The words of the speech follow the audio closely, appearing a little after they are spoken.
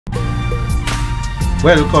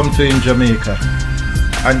Welcome to InJamaica,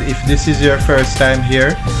 and if this is your first time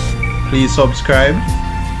here, please subscribe,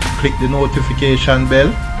 click the notification bell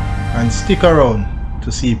and stick around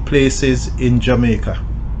to see places in Jamaica.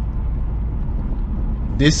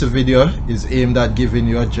 This video is aimed at giving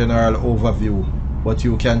you a general overview, but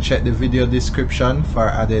you can check the video description for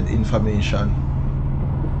added information.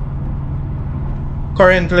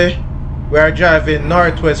 Currently, we are driving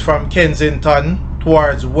northwest from Kensington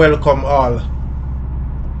towards Welcome Hall.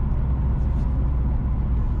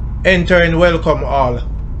 Entering Welcome Hall.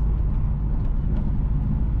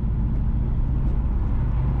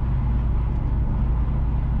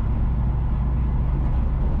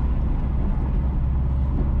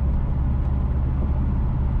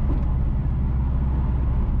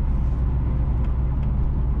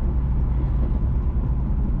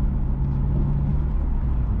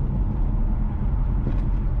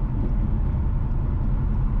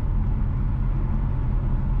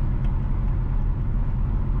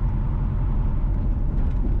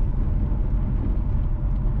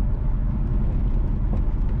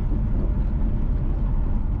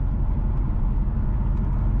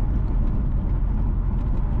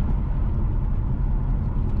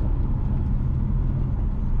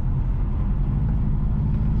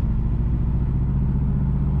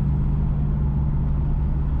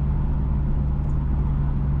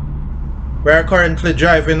 We are currently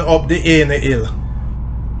driving up the Dehaney Hill.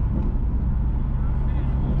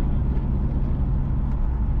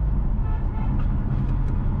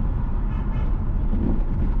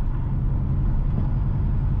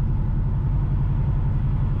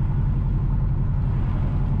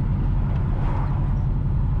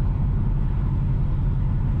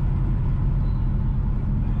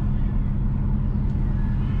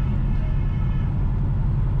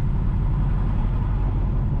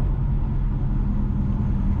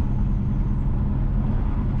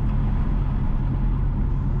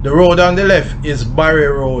 The road on the left is Barray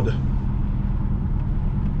Road.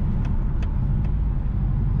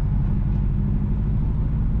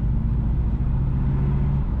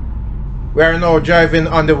 We are now driving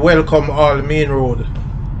on the Welcome Hall main road.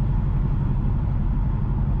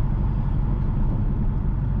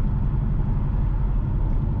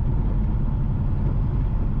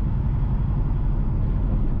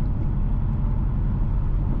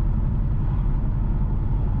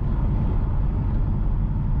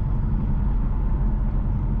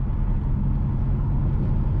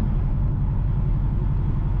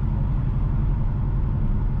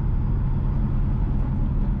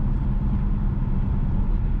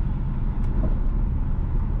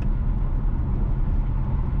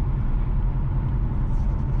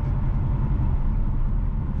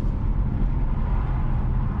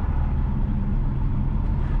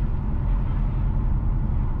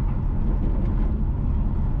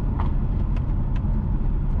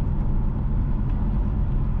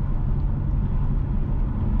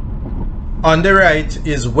 On the right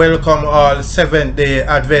is Welcome Hall Seventh-day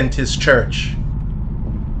Adventist Church.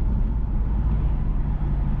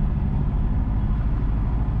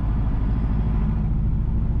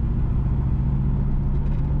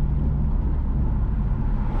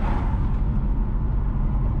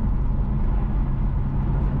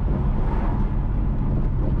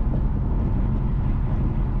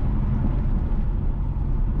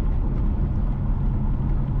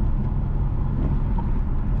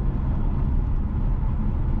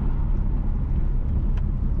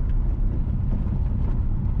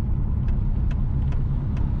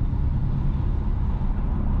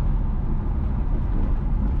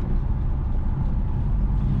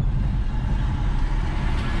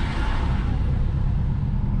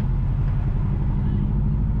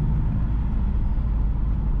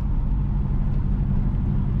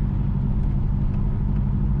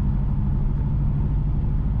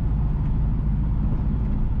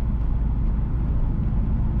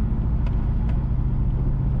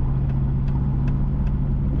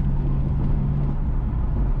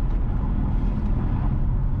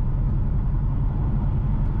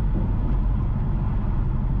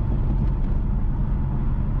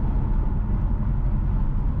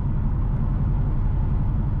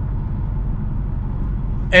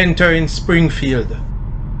 Entering Springfield.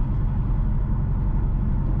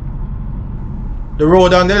 The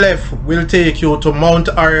road on the left will take you to Mount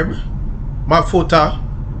Horeb, Mafoota,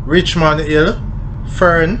 Richmond Hill,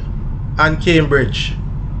 Fern and Cambridge.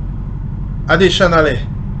 Additionally,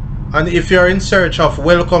 and if you are in search of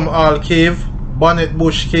Welcome Hall Cave, Bonnet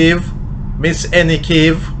Cave, Miss Henney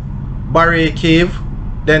Cave, Barray Cave,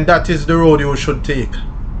 then that is the road you should take.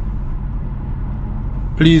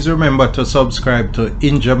 Please remember to subscribe to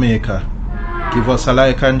InJamaica Give us a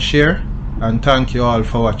like and share, and thank you all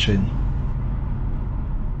for watching.